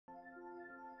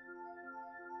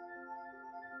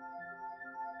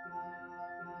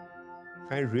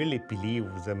I really believe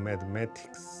that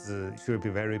mathematics should be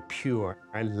very pure.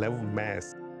 I love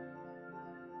math.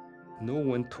 No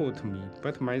one taught me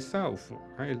but myself.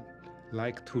 I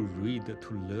like to read,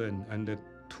 to learn, and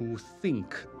to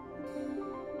think.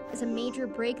 Is a major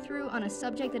breakthrough on a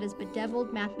subject that has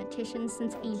bedeviled mathematicians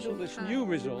since ancient this times. new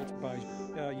result by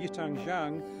Yitang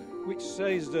Zhang, which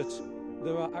says that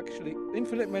there are actually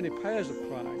infinite many pairs of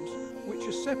primes which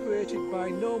are separated by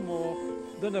no more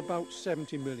than about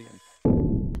 70 million.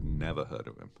 Never heard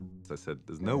of him. So I said,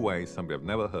 there's no way somebody I've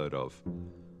never heard of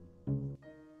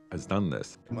has done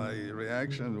this. My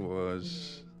reaction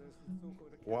was,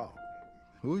 wow,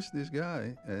 who is this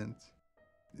guy? And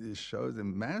it shows the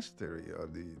mastery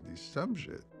of the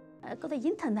subject. I got the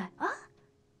internet. Huh?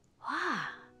 Wow.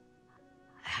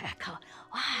 I got,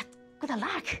 wow, good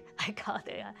luck. I got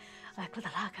good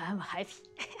luck. I'm happy.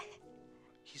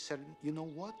 He said, you know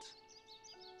what?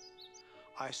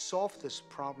 I solved this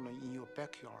problem in your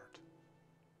backyard.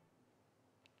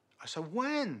 I said,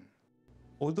 when?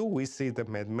 Although we say that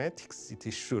mathematics,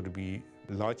 it should be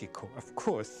logical. Of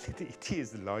course, it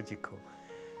is logical.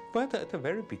 But at the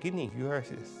very beginning, you are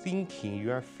thinking,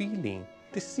 you are feeling.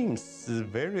 This seems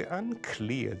very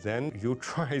unclear. Then you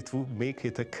try to make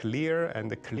it clear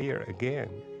and clear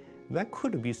again. That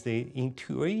could be, say,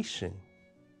 intuition.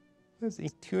 Because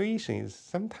intuition is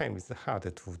sometimes hard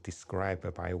to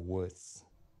describe by words.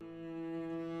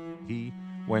 He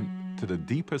went to the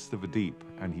deepest of the deep,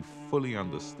 and he fully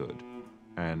understood.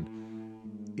 And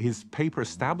his paper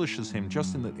establishes him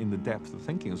just in the depth of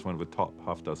thinking as one of the top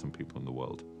half dozen people in the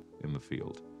world in the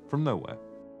field, from nowhere.